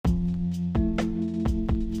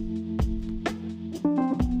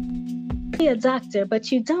be a doctor,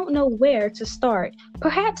 but you don't know where to start.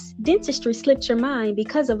 Perhaps dentistry slipped your mind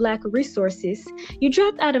because of lack of resources. You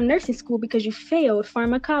dropped out of nursing school because you failed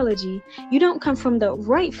pharmacology. You don't come from the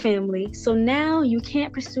right family, so now you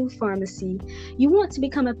can't pursue pharmacy. You want to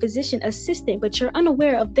become a physician assistant, but you're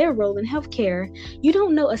unaware of their role in healthcare. You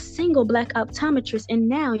don't know a single Black optometrist, and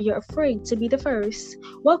now you're afraid to be the first.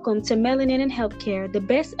 Welcome to Melanin in Healthcare, the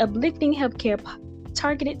best uplifting healthcare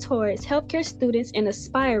targeted towards healthcare students and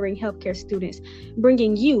aspiring healthcare students,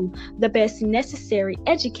 bringing you the best necessary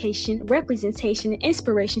education, representation, and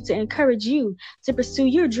inspiration to encourage you to pursue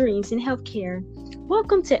your dreams in healthcare.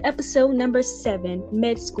 Welcome to episode number 7,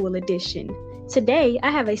 Med School Edition. Today,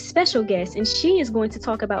 I have a special guest, and she is going to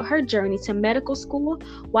talk about her journey to medical school,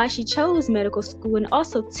 why she chose medical school, and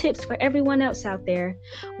also tips for everyone else out there.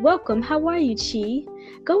 Welcome. How are you, Chi?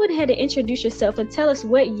 Go ahead and introduce yourself and tell us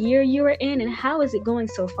what year you are in and how is it going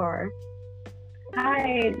so far?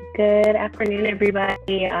 Hi, good afternoon,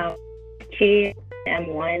 everybody. Chi,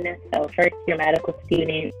 I'm one, so first year medical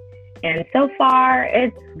student. And so far,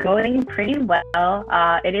 it's going pretty well.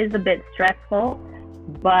 It is a bit stressful,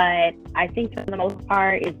 but I think for the most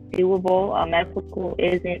part, it's doable. Medical school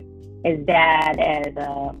isn't as bad as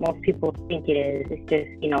most people think it is. It's just,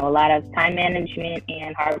 a lot of time management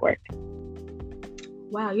and hard work.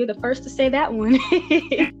 Wow, you're the first to say that one.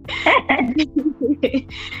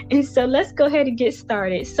 And so let's go ahead and get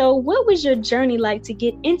started. So what was your journey like to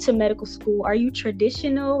get into medical school? Are you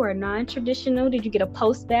traditional or non-traditional? Did you get a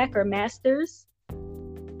post-bac or master's?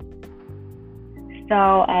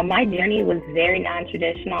 So my journey was very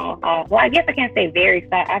non-traditional. Well, I guess I can't say very.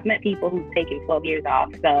 I've met people who've taken 12 years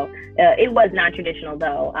off. So it was non-traditional,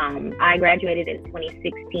 though. I graduated in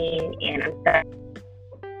 2016, and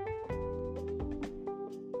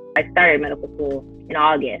I started medical school in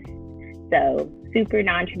August. So super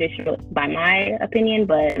non-traditional by my opinion,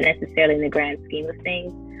 but necessarily in the grand scheme of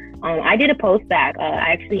things. I did a post-bac.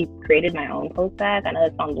 I actually created my own post-bac. I know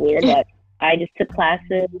that sounds weird, but I just took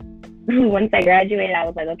classes. Once I graduated, I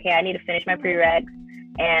was like, okay, I need to finish my prereqs,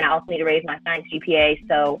 and I also need to raise my science GPA.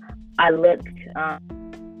 So I looked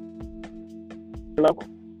local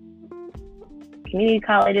community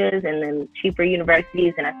colleges and then cheaper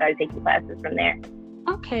universities, and I started taking classes from there.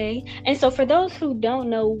 Okay. And so for those who don't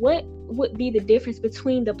know, what would be the difference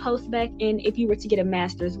between the post-bac and if you were to get a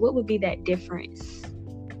master's? What would be that difference?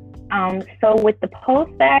 So with the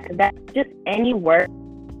post-bac, that's just any work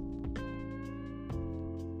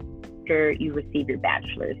after you receive your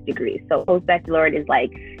bachelor's degree. So post-baccalaureate is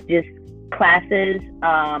like just classes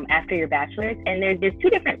after your bachelor's, and there's two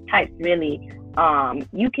different types really.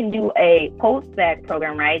 You can do a post-bac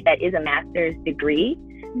program, right? That is a master's degree.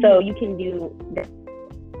 So you can do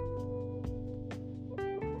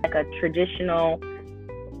like a traditional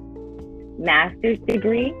master's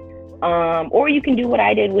degree, or you can do what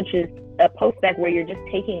I did, which is a post-bac where you're just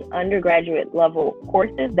taking undergraduate level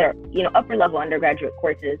courses. They're upper level undergraduate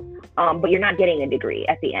courses, but you're not getting a degree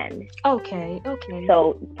at the end. Okay.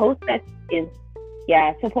 So post-bac is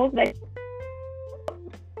post-bac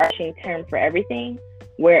term for everything,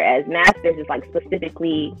 whereas master's is like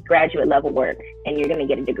specifically graduate level work, and you're going to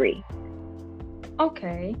get a degree.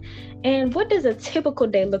 Okay. And what does a typical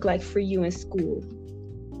day look like for you in school?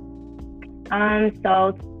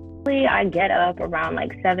 So typically I get up around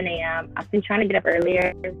like 7 a.m. I've been trying to get up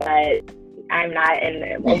earlier, but I'm not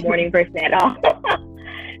a morning person at all.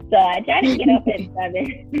 So I try to get up at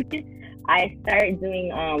 7. I started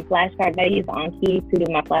doing flashcards. I use Anki to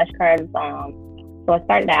do my flashcards. So I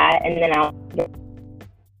start that, and then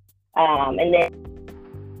and then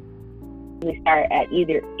we start at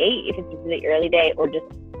either 8 if it's a really early day, or just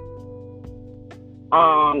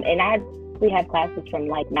and we have classes from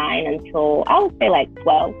like 9 until I would say like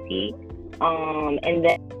 12 p. And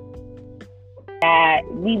then that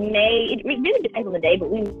it really depends on the day, but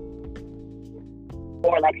we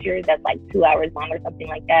more lectures that's like 2 hours long or something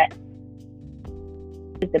like that.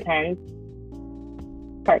 It depends.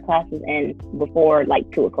 Part classes end before like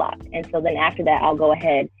 2 o'clock, and so then after that I'll go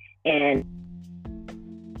ahead and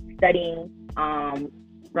studying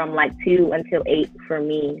from like 2 until 8 for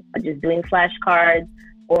me, just doing flashcards,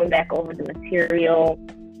 going back over the material,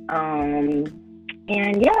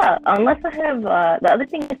 and yeah, unless I have the other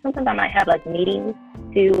thing is sometimes I might have like meetings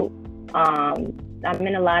too. I'm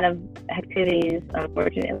in a lot of activities,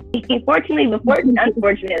 unfortunately. Fortunately, before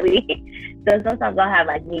unfortunately. So sometimes I'll have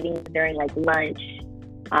like meetings during like lunch,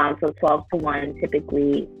 so 12 to 1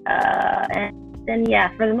 typically, and then yeah,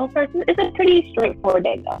 for the most part, it's a pretty straightforward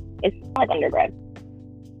day though. It's not like undergrad.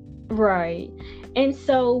 Right. And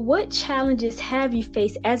so what challenges have you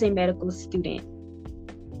faced as a medical student?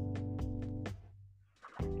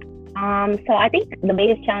 So I think the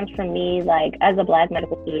biggest challenge for me, like as a Black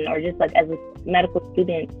medical student, or just like as a medical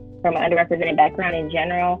student from an underrepresented background in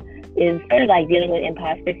general, is sort of like dealing with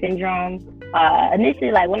imposter syndrome.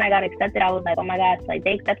 Initially, like when I got accepted, I was like, oh my gosh, like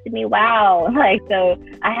they accepted me, wow. Like, so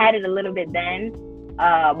I had it a little bit then,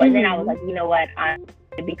 but then I was like, you know what, I'm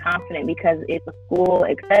to be confident, because if a school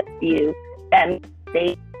accepts you, that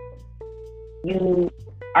means you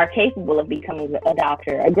are capable of becoming a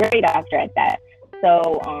doctor, a great doctor at that.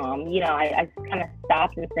 So, I just kind of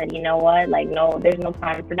stopped and said, you know what, like, no, there's no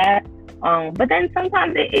time for that. But then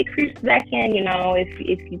sometimes it creeps back in,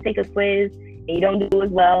 if you take a quiz and you don't do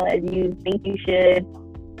as well as you think you should,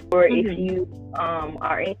 or if you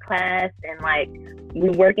are in class and like we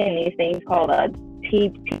work in these things called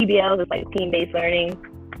TBLs, it's like team-based learning.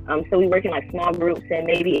 So we work in like small groups, and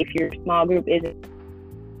maybe if your small group isn't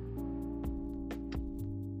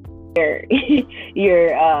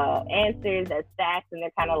your answers as facts, and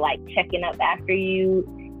they're kind of like checking up after you,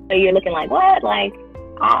 so you're looking like, what, like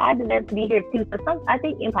I deserve to be here too. So I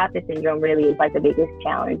think imposter syndrome really is like the biggest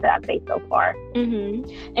challenge that I've faced so far.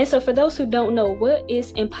 And so for those who don't know, what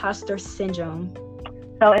is imposter syndrome?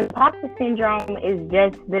 So imposter syndrome is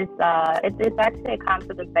just this, it's actually a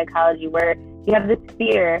concept in psychology where you have this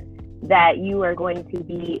fear that you are going to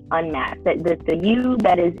be unmatched, that the you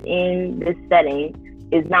that is in this setting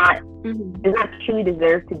is not does not truly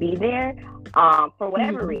deserve to be there for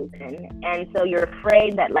whatever reason. And so you're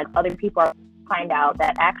afraid that like other people are find out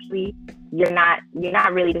that actually you're not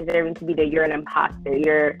really deserving to be there. You're an imposter.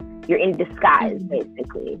 You're in disguise,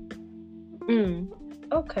 basically.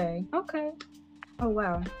 Okay. Oh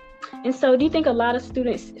wow. And so do you think a lot of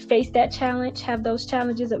students face that challenge, have those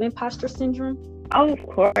challenges of imposter syndrome? Oh, of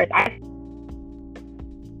course.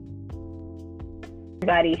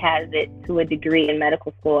 Everybody has it to a degree in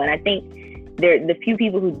medical school, and I think the few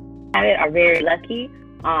people who have it are very lucky.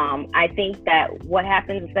 I think that what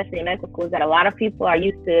happens, especially in medical school, is that a lot of people are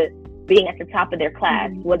used to being at the top of their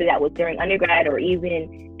class, whether that was during undergrad or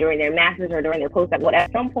even during their master's or during their postdoc.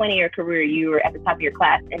 At some point in your career, you were at the top of your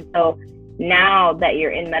class. And so now that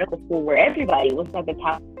you're in medical school where everybody was at the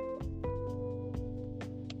top,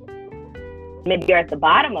 maybe you're at the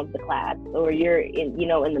bottom of the class, or you're in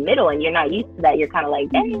the middle, and you're not used to that. You're kind of like,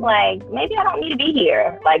 dang, like maybe I don't need to be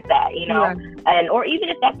here like that, and or even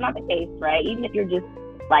if that's not the case, right? Even if you're just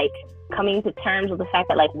like coming to terms with the fact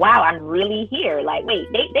that like, wow, I'm really here. Like, wait,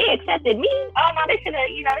 they accepted me? Oh no, they should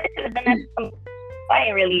have done that. I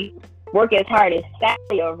didn't really work as hard as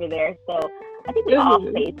Sally over there. So I think we all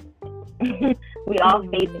face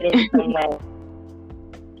it in some way.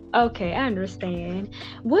 Okay, I understand.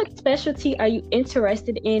 What specialty are you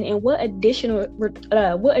interested in, and what additional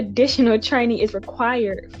training is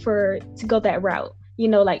required to go that route?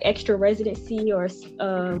 Like extra residency or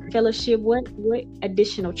fellowship. What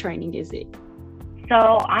additional training is it?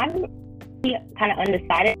 So I'm kind of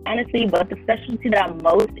undecided, honestly, but the specialty that I'm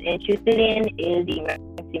most interested in is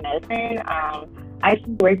emergency medicine. I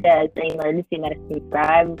actually worked as an emergency medicine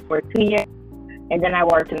scribe for 2 years, and then I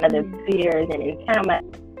worked another 2 years in internal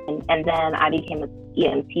medicine. And then I became an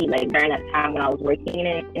EMT like during that time when I was working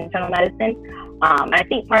in internal medicine. I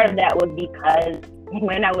think part of that was because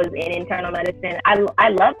when I was in internal medicine, I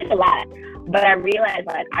loved it a lot, but I realized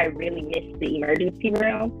like I really missed the emergency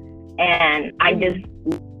room, and I just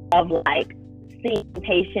love like seeing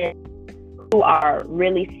patients who are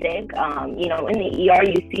really sick. In the ER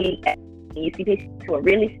you see patients who are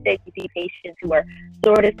really sick, you see patients who are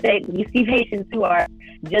sort of sick, you see patients who are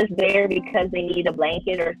just there because they need a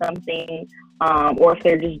blanket or something, or if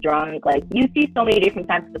they're just drunk. Like, you see so many different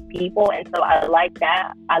types of people, and so I like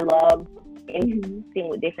that. I love interacting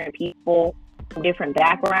with different people, different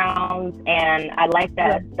backgrounds, and I like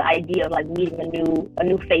that the idea of like meeting a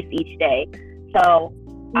new face each day. So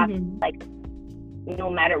I like, no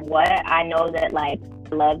matter what, I know that like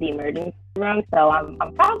I love the emergency room, so I'm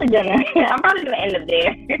probably gonna end up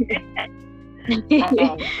there.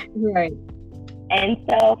 Right. And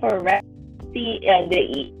so for residency,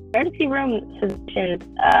 the emergency room physicians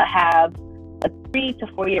have a 3 to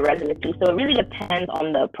 4 year residency, so it really depends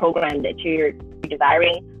on the program that you're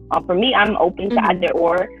desiring. For me, I'm open to either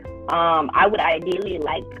or. I would ideally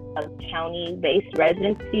like a county-based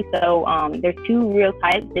residency. So there's 2 real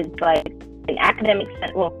types. It's like an academic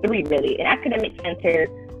center, well, 3 really. An academic center,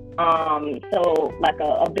 so like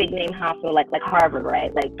a big name hospital like Harvard,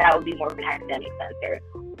 right? Like that would be more of an academic center.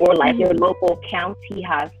 Or like your local county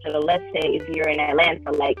hospital. Let's say if you're in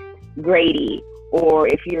Atlanta, like Grady, or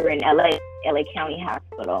if you're in LA County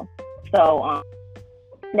Hospital. So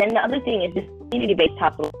then the other thing is just community-based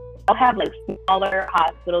hospitals. I'll have like smaller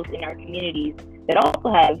hospitals in our communities that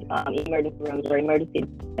also have emergency rooms or emergency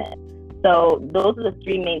department. So those are the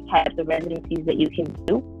three main types of residencies that you can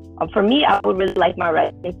do. For me, I would really like my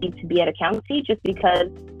residency to be at a county, just because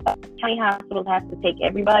county hospitals have to take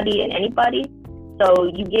everybody and anybody. So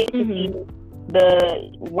you get to see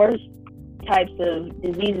the worst types of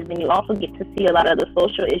diseases, and you also get to see a lot of the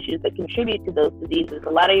social issues that contribute to those diseases.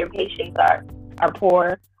 A lot of your patients are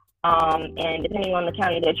poor, and depending on the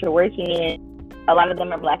county that you're working in, a lot of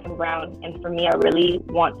them are Black and brown. And for me, I really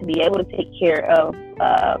want to be able to take care of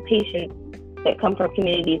patients that come from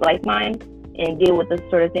communities like mine and deal with the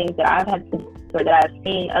sort of things that I've had to, or that I've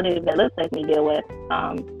seen others that look like me deal with.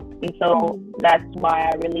 And so that's why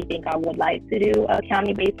I really think I would like to do a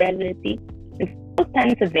county-based residency. And those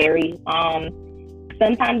tend to vary.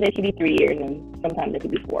 Sometimes it could be 3 years, and sometimes it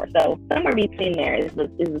could be 4. So somewhere between there is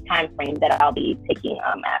the time frame that I'll be taking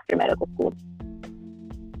after medical school.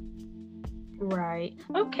 Right.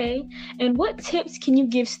 Okay. And what tips can you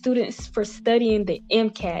give students for studying the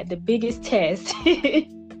MCAT, the biggest test? For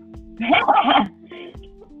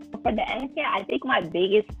the MCAT, I think my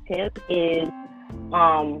biggest tip is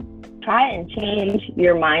try and change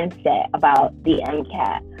your mindset about the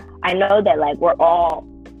MCAT. I know that like we're all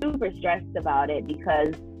super stressed about it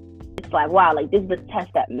because it's like, wow, like this is the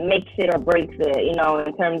test that makes it or breaks it, you know,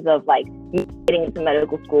 in terms of like getting into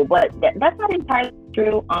medical school. But that's not entirely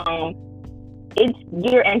true. It's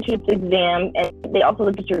your entrance exam, and they also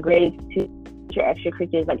look at your grades too, your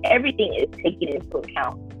extracurriculars. Like everything is taken into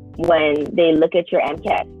account when they look at your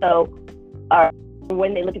MCAT. So,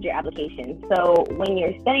 when they look at your application. So when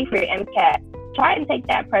you're studying for your MCAT, try and take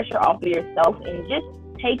that pressure off of yourself and just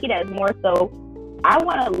take it as more so, I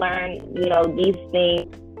want to learn, you know, these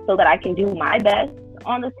things so that I can do my best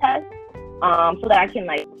on the test, so that I can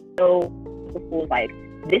like show the schools like,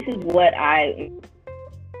 this is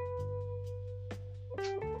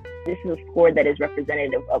a score that is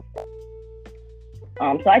representative of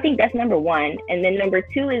them. So I think that's number one. And then number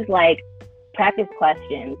two is like practice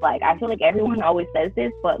questions. Like I feel like everyone always says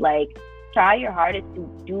this, but like try your hardest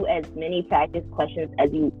to do as many practice questions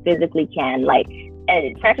as you physically can. Like,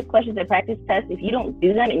 and practice questions and practice tests, if you don't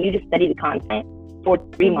do them and you just study the content for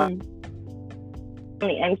 3 months on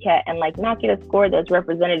the MCAT and like not get a score that's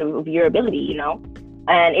representative of your ability, you know?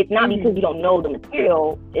 And it's not because you don't know the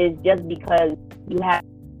material, it's just because you have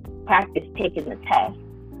practice taking the test.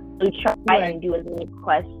 So try and do as many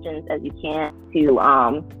questions as you can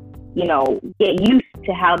to, you know, get used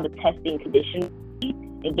to how the testing conditions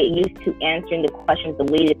and get used to answering the questions the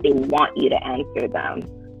way that they want you to answer them.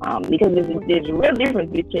 Because there's a real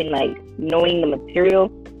difference between like knowing the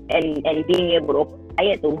material and being able to apply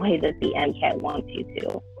it the way that the MCAT wants you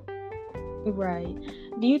to. Right.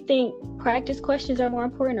 Do you think practice questions are more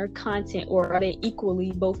important or content, or are they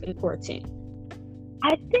equally both important?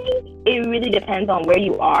 I think it really depends on where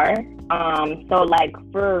you are. So like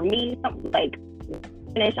for me, like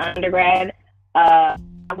finish undergrad, I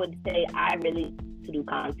would say I really to do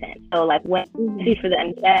content. So like when for the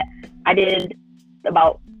MCAT, I did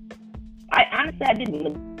I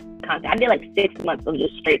didn't content. I did like 6 months of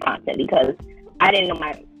just straight content because I didn't know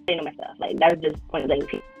my stuff. Like that was just point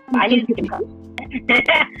blank. I needed to do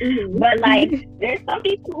content. But like there's some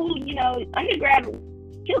people who, you know, undergrad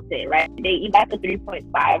kills it, right? You got the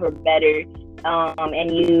 3.5 or better,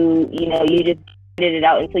 and you just did it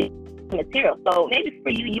out until you get material. So maybe for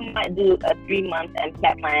you might do a 3-month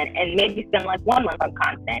MCAT plan and maybe spend like 1 month on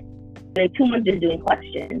content and then 2 months just doing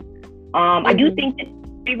questions. I do think that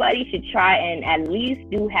everybody should try and at least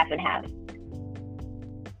do half and half.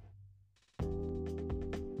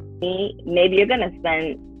 Maybe you're gonna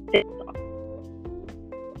spend 6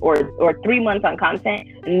 or 3 months on content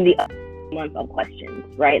and the other months on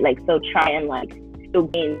questions, right? Like, so try and like still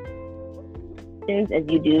gain as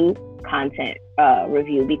you do content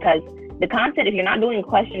review, because the content, if you're not doing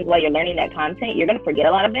questions while you're learning that content, you're gonna forget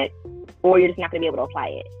a lot of it, or you're just not gonna be able to apply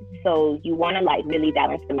it. So you want to like really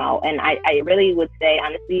balance them out. And I really would say,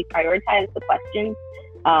 honestly, prioritize the questions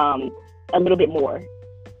a little bit more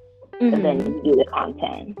than you do the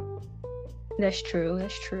content. That's true.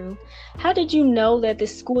 That's true. How did you know that the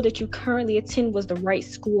school that you currently attend was the right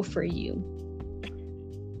school for you?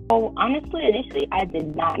 Oh, honestly, initially, I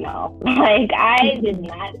did not know. Like, I did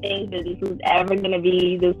not think that this was ever going to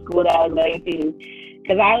be the school that I was going to.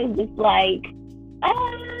 Because I was just like,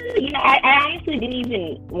 I honestly didn't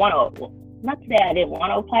even want to, not to say I didn't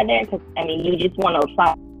want to apply there, because, I mean, you just want to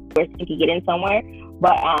apply where you can get in somewhere.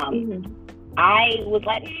 But I was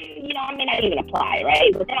like, I may not even apply,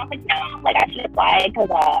 right? But then I was like, no, like I should apply because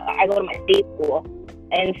I go to my state school.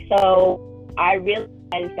 And so I realized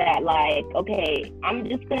that, like, okay, I'm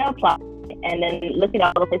just going to apply and then look at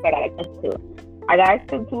all the places I got access to. I got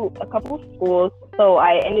accepted to a couple of schools, so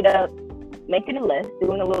I ended up making a list,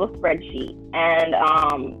 doing a little spreadsheet, and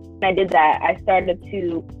when I did that, I started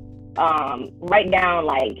to write down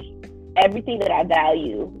like everything that I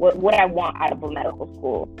value, what I want out of a medical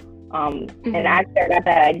school. And I got that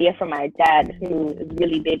idea from my dad, who is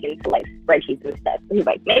really big into like spreadsheets and stuff. So he's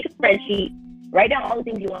like, make a spreadsheet, write down all the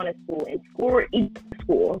things you want in school, and score each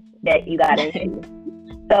school that you got into.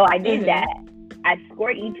 So I did that. I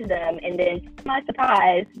scored each of them, and then to my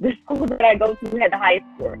surprise, the school that I go to had the highest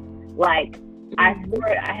score. Like I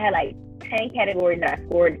had like 10 categories that I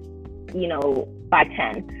scored, by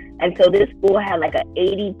 10. And so this school had like an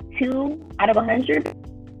 82 out of 100, and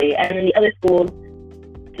then the other schools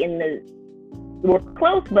were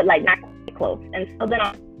close, but like not quite close. And so then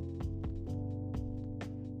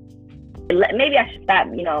maybe I should stop,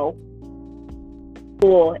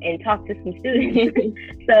 school and talk to some students.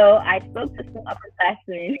 So I spoke to some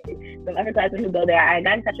upperclassmen who go there. I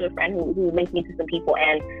got in touch with a friend who linked me to some people.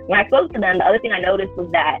 And when I spoke to them, the other thing I noticed was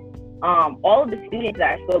that all of the students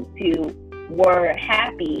that I spoke to were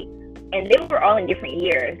happy, and they were all in different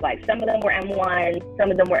years. Like some of them were M1, some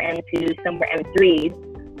of them were M2, some were M3s.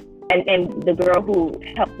 And the girl who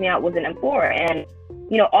helped me out was an M4. And,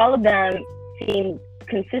 all of them seemed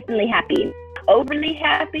consistently happy, overly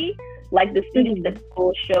happy, like the students that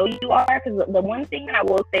schools show you are. Because the one thing that I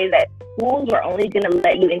will say is that schools are only going to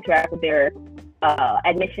let you interact with their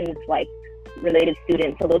admissions, like, related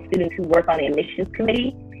students. So those students who work on the admissions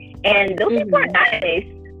committee. And those people are nice,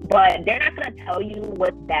 but they're not going to tell you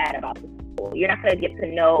what's bad about the school. You're not going to get to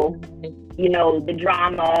know, the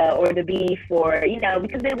drama or the beef, or,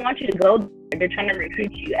 because they want you to go there. They're trying to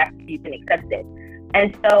recruit you after you've been accepted.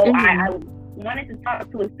 And so I wanted to talk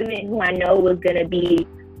to a student who I know was going to be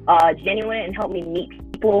genuine and help me meet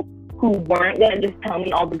people who weren't going to just tell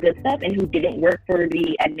me all the good stuff and who didn't work for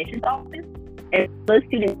the admissions office. And those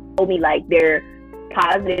students told me like their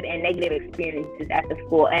positive and negative experiences at the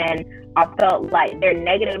school, and I felt like their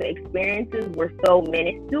negative experiences were so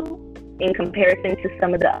minuscule in comparison to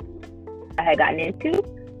some of the I had gotten into,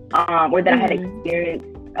 or that I had experienced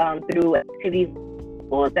through activities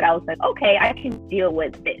schools, that I was like, okay, I can deal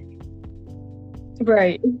with this.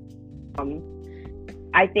 Right.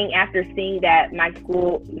 I think after seeing that my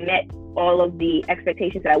school met all of the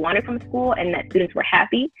expectations that I wanted from school, and that students were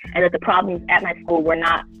happy, and that the problems at my school were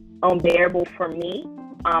not unbearable for me,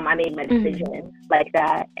 I made my decision like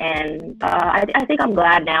that. And I think I'm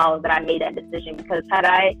glad now that I made that decision, because had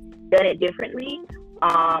I done it differently,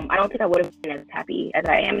 I don't think I would have been as happy as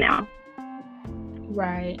I am now.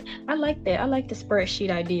 Right. I like that. I like the spreadsheet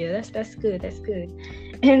idea. That's good. That's good.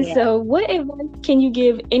 And so what advice can you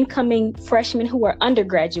give incoming freshmen who are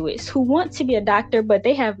undergraduates who want to be a doctor, but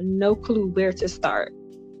they have no clue where to start?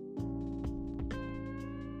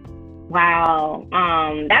 Wow.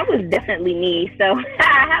 That was definitely me. So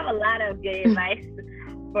I have a lot of good advice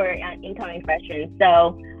for incoming freshmen.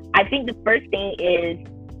 So I think the first thing is,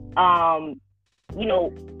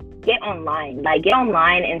 get online. Like, get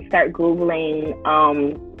online and start Googling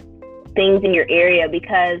things in your area,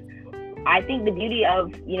 because I think the beauty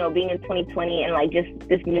of, being in 2020 and like just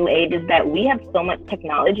this new age is that we have so much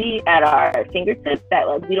technology at our fingertips that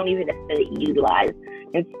like we don't even necessarily utilize.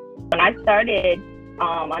 And when I started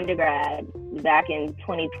undergrad back in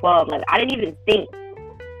 2012, like I didn't even think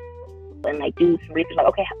and like do some research, like,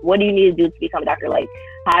 okay, what do you need to do to become a doctor? Like,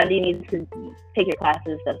 how do you need to take your classes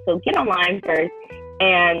and stuff? So get online first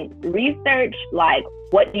and research, like,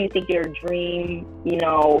 what do you think your dream,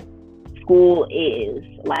 school is?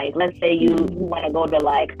 Like, let's say you want to go to,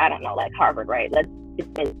 like, I don't know, like Harvard, right? Let's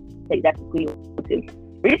just take that who you want to.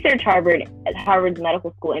 Research Harvard's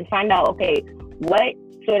medical school, and find out, okay, what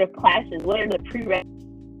sort of classes, what are the prerequisites?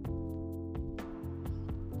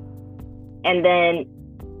 And then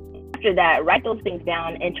after that, write those things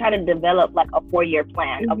down and try to develop like a 4-year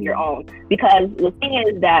plan of your own. Because the thing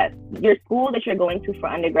is that your school that you're going to for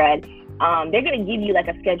undergrad, they're going to give you like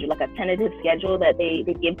a schedule, like a tentative schedule that they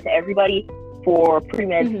give to everybody for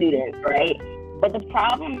pre-med students, right? But the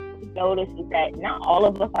problem I noticed is that not all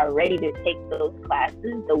of us are ready to take those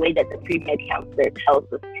classes the way that the pre-med counselor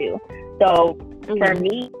tells us to. So for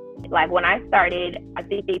me, like when I started, I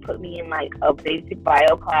think they put me in like a basic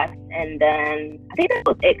bio class, and then I think that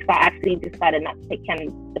was it, because I actually decided not to take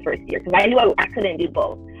chem the first year because I knew I couldn't do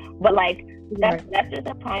both. But like that's just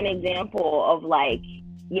a prime example of like,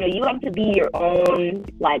 you have to be your own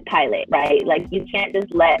like pilot, right? Like you can't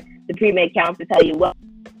just let the pre-med counselor tell you, well,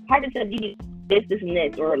 Harvard says you need this, and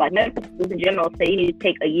this, or like medical schools in general say you need to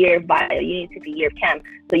take a year of bio, you need to take a year of chem.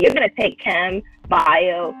 So you're going to take chem,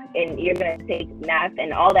 bio, and you're going to take math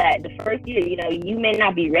and all that the first year. You may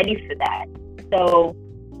not be ready for that. So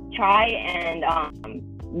try and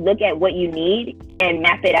look at what you need and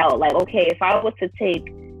map it out. Like, okay, if I was to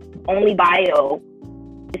take only bio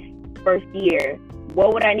this first year,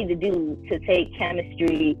 what would I need to do to take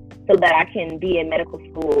chemistry so that I can be in medical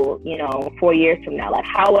school, 4 years from now? Like,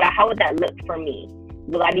 how would that look for me?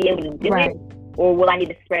 Will I be able to do it, or will I need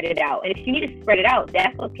to spread it out? And if you need to spread it out,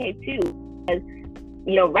 that's okay too. Because,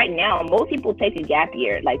 right now, most people take a gap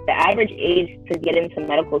year. Like, the average age to get into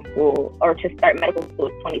medical school or to start medical school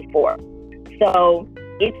is 24. So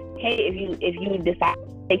it's okay if you decide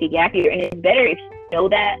to take a gap year, and it's better if you know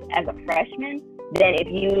that as a freshman than if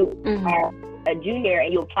you are a junior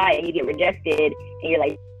and you apply and you get rejected and you're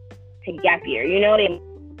like, take a gap year. You know what I mean?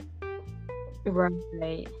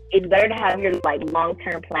 Right. It's better to have your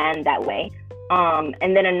long-term plan that way.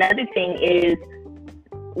 And then another thing is,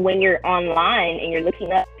 when you're online and you're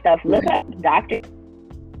looking up stuff, look up doctors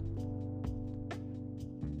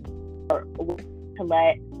to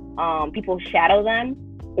let people shadow them,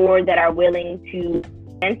 or that are willing to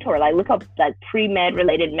mentor. Like, look up pre-med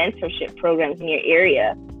related mentorship programs in your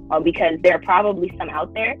area, because there are probably some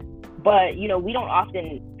out there. But we don't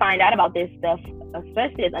often find out about this stuff,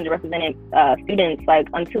 especially as underrepresented students,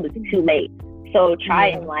 until it's too late. So try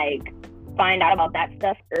and find out about that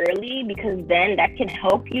stuff early, because then that can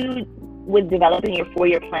help you with developing your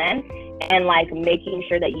 4-year plan and making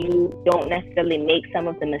sure that you don't necessarily make some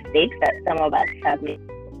of the mistakes that some of us have made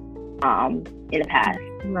in the past.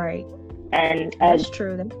 Right. And that's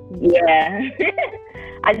true. Yeah.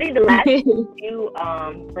 I think the last thing to do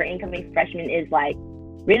for incoming freshmen is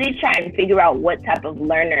really try and figure out what type of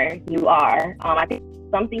learner you are. I think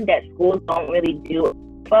something that schools don't really do.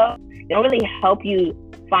 They don't really help you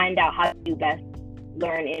find out how to best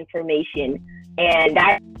learn information. And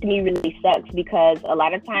that to me really sucks, because a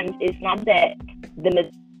lot of times it's not that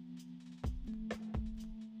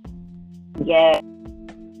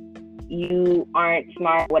you aren't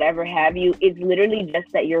smart, whatever have you. It's literally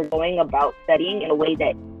just that you're going about studying in a way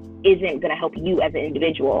that isn't going to help you as an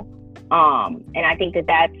individual. And I think that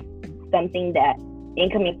that's something that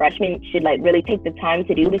incoming freshmen should really take the time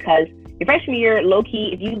to do, because your freshman year, low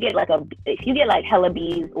key, if you get hella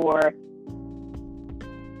B's or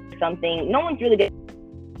something, no one's really good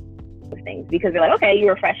at those things, because they're okay,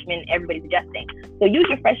 you're a freshman, everybody's adjusting. So use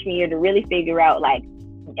your freshman year to really figure out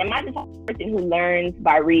am I the type of person who learns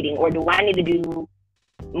by reading, or do I need to do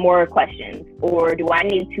more questions, or do I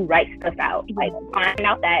need to write stuff out? Find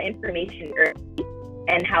out that information early,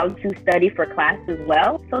 and how to study for class as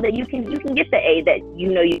well, so that you can get the A that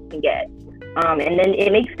you can get. And then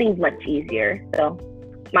it makes things much easier. So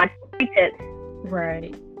my 3 tips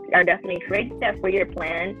are definitely create that 4-year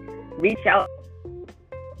plan, reach out,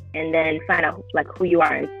 and then find out who you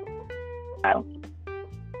are.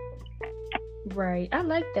 Right. I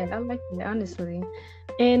like that, honestly.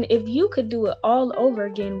 And if you could do it all over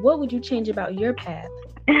again, what would you change about your path?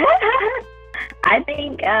 I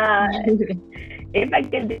think if I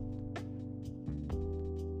could,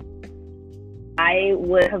 I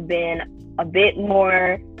would have been a bit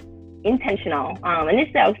more intentional.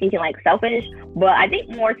 Initially I was thinking selfish, but I think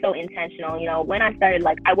more so intentional. When I started,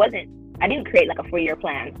 I didn't create a 4-year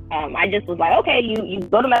plan. I just was okay, you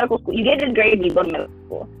go to medical school, you get this grade, you go to medical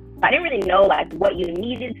school. I didn't really know what you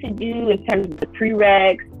needed to do in terms of the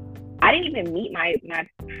prereqs. I didn't even meet my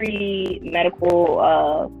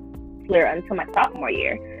pre-medical clear until my sophomore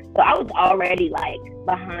year. So I was already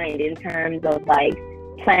behind in terms of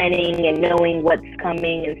planning and knowing what's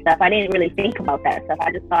coming and stuff. I didn't really think about that stuff.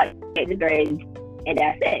 I just thought, get the grades and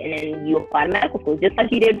that's it. And then you apply to medical school, just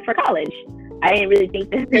like you did for college. I didn't really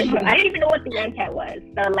think this. I didn't even know what the MCAT was.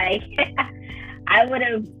 So I would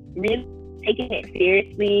have really taken it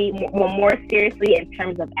seriously, more seriously in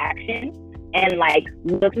terms of action, and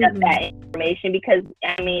looked up that information, because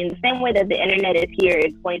the same way that the internet is here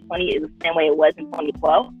in 2020 is the same way it was in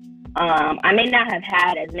 2012. I may not have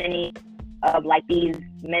had as many of these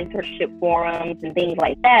mentorship forums and things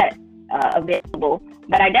like that available,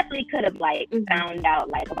 but I definitely could have found out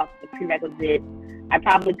about the prerequisites. I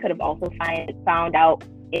probably could have also found out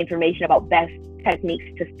information about best techniques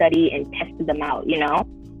to study and tested them out,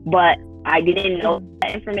 but I didn't know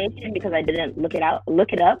that information because I didn't look it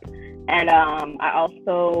up. And I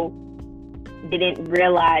also didn't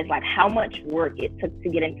realize how much work it took to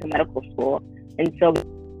get into medical school. And so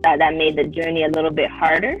that made the journey a little bit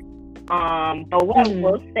harder. But what I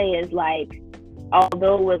will say is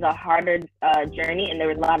although it was a harder journey and there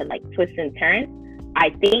was a lot of twists and turns,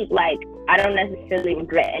 I think I don't necessarily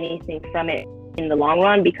regret anything from it in the long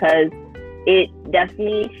run, because it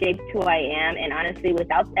definitely shaped who I am. And honestly,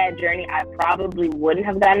 without that journey, I probably wouldn't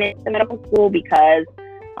have gotten into medical school, because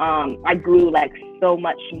I grew like so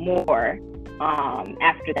much more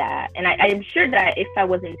after that. And I'm sure that if I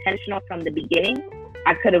was intentional from the beginning,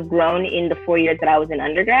 I could have grown in the 4 years that I was in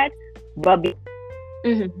undergrad. But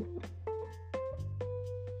Mm-hmm.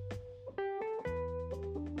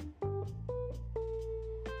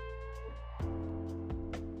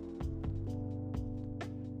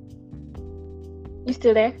 You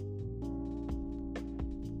still there?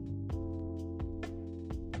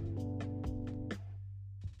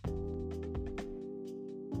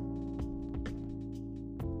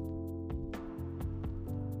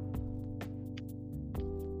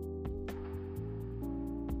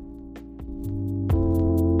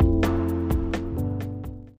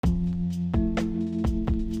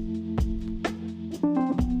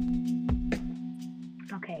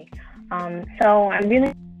 okay, so I'm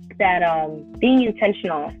really that being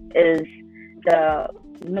intentional is the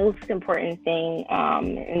most important thing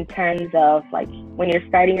in terms of like when you're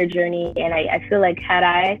starting your journey. And I feel like had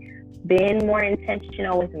I been more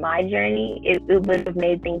intentional with my journey, it would have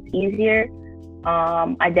made things easier.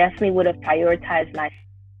 I definitely would have prioritized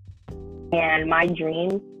my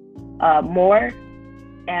dreams more.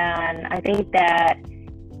 And I think that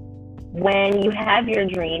when you have your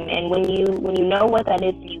dream and when you know what that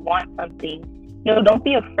is and you want something, don't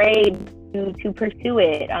be afraid to pursue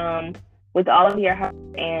it with all of your heart,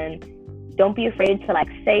 and don't be afraid to like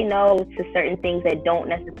say no to certain things that don't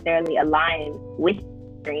necessarily align with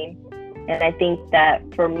your dream. And I think that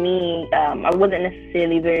for me, I wasn't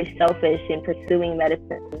necessarily very selfish in pursuing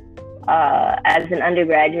medicine as an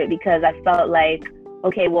undergraduate, because I felt like,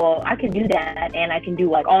 okay, well, I can do that and I can do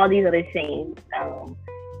like all these other things.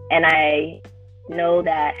 And I know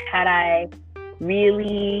that had I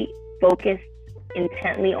really focused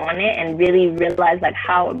intently on it and really realized like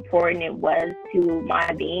how important it was to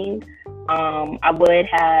my being, I would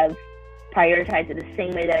have prioritized it the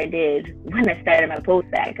same way that I did when I started my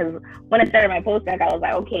postdoc. Because when I started my postdoc, I was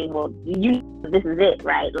like, okay, well, this is it,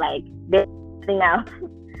 right? Like, there's nothing else.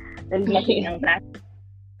 There's nothing else after.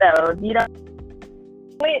 So you don't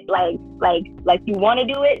do it like you want to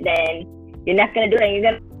do it, then you're not gonna do it and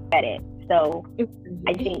you're gonna at it. So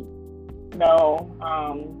I think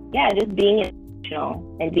just being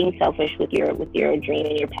intentional and being selfish with your dream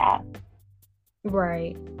and your path.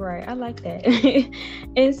 Right. I like that.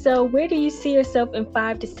 And so where do you see yourself in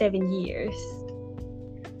 5 to 7 years?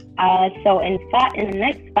 So in the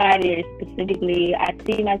next 5 years specifically, I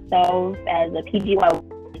see myself as a PGY.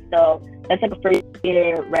 So that's like a first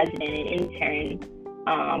year resident and intern.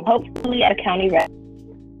 Hopefully at a county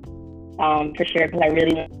for sure, because I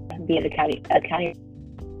really want to be at a county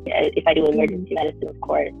if I do emergency medicine, of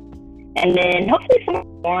course. And then hopefully somewhere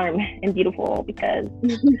warm and beautiful, because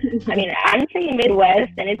I mean, I'm from the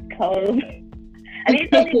Midwest and it's cold. I mean,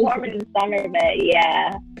 it's only warm in the summer, but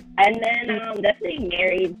yeah. And then definitely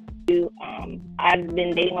married to, I've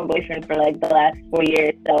been dating my boyfriend for like the last 4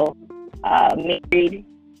 years. So married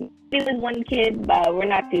with 1 kid, but we're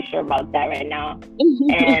not too sure about that right now.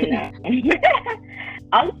 And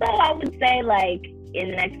also, I would say like in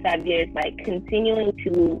the next 5 years, like continuing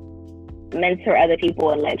to mentor other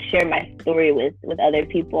people and like share my story with other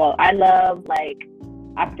people. I love like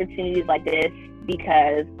opportunities like this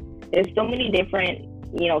because there's so many different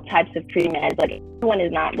types of pre-meds. Like everyone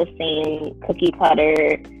is not the same cookie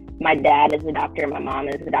cutter. My dad is a doctor, my mom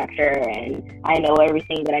is a doctor, and I know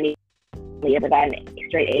everything that I need. I ever gotten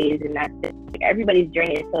straight A's, and that's it. Like, everybody's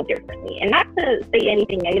journey is so differently. And not to say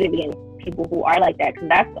anything negative against people who are like that, because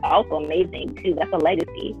that's also amazing too. That's a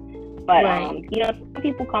legacy. But right. Some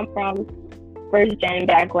people come from first gen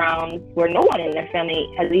backgrounds where no one in their family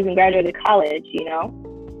has even graduated college,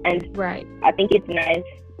 and right. I think it's nice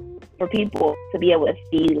for people to be able to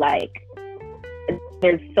see like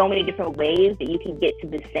there's so many different ways that you can get to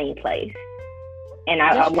the same place. And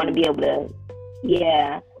I want to be able to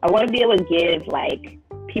I want to be able to give like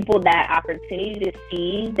people that opportunity to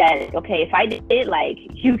see that, okay, if I did it, like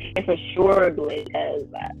you can for sure do it, because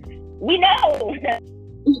we know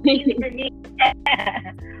easy for me.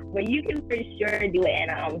 But you can for sure do it.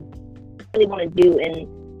 And I really want to do in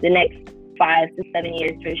the next 5 to 7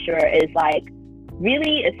 years for sure is like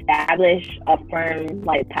really establish a firm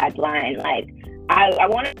like pipeline. Like I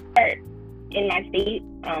want to start in my state,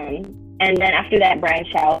 and then after that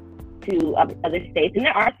branch out to other states. And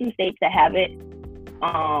there are some states that have it,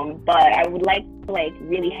 but I would like to like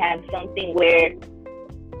really have something where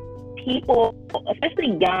people,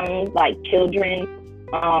 especially young like children,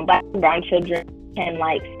 Black and brown children, can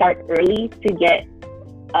like start early to get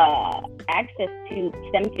access to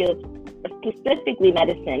STEM fields, specifically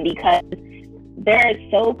medicine, because there are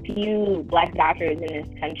so few Black doctors in this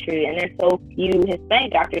country, and there's so few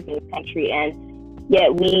Hispanic doctors in this country, and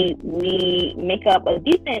yet we make up a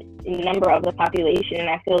decent number of the population, and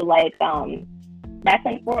I feel like that's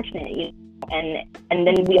unfortunate, you know? And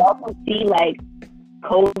then we also see like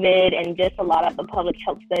COVID and just a lot of the public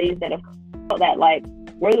health studies that have shown that like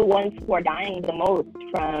we're the ones who are dying the most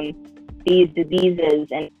from these diseases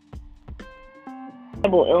and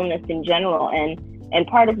illness in general, and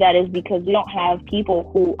part of that is because we don't have people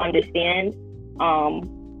who understand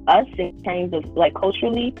us in terms of like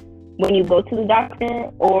culturally when you go to the doctor,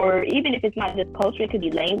 or even if it's not just culture, it could be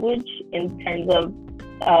language in terms of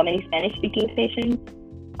any Spanish speaking patients.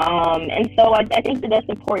 And so I think that that's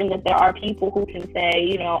important, that there are people who can say,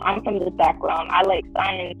 you know, I'm from this background, I like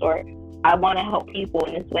science, or I want to help people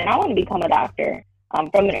in this way, and I want to become a doctor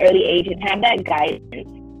from an early age, and have that guidance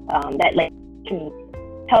that like can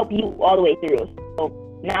help you all the way through. So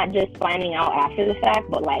not just finding out after the fact,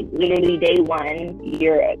 but like literally day one,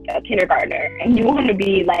 you're a kindergartner and you want to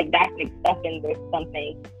be like Dr. Stuckins or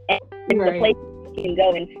something, and it's the place you can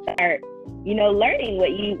go and start, you know, learning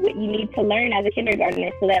what you need to learn as a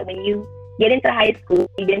kindergartner, so that when you get into high school,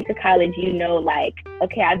 you get into college, you know, like,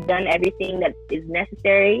 okay, I've done everything that is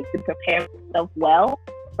necessary to prepare myself well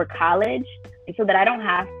for college, and so that I don't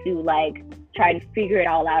have to like try to figure it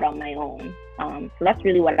all out on my own. So that's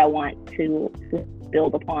really what I want to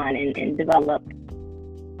build upon and develop.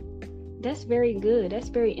 That's very good. That's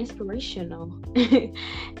very inspirational.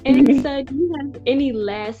 And so, do you have any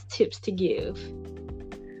last tips to give?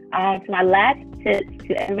 So my last tip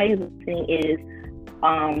to everybody who's listening is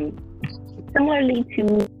similarly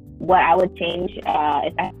to what I would change if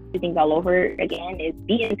I had to do things all over again, is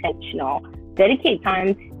be intentional. Dedicate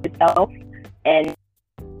time to yourself and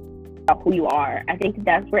who you are. I think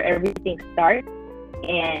that's where everything starts,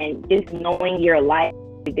 and just knowing your likes,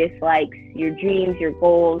 your dislikes, your dreams, your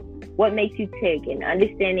goals, what makes you tick, and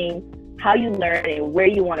understanding how you learn and where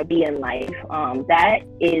you want to be in life. That's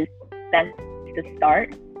the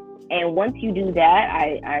start. And once you do that,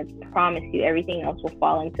 I promise you everything else will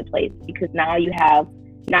fall into place, because now you have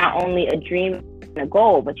not only a dream and a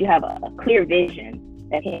goal, but you have a clear vision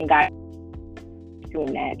that can guide you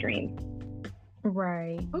doing that dream.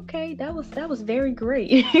 Right. Okay. That was very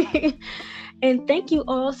great. And thank you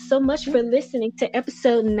all so much for listening to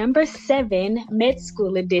episode number 7, Med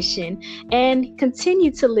School Edition. And continue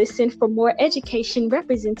to listen for more education,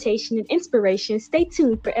 representation, and inspiration. Stay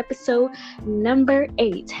tuned for episode number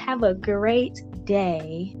 8. Have a great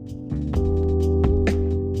day.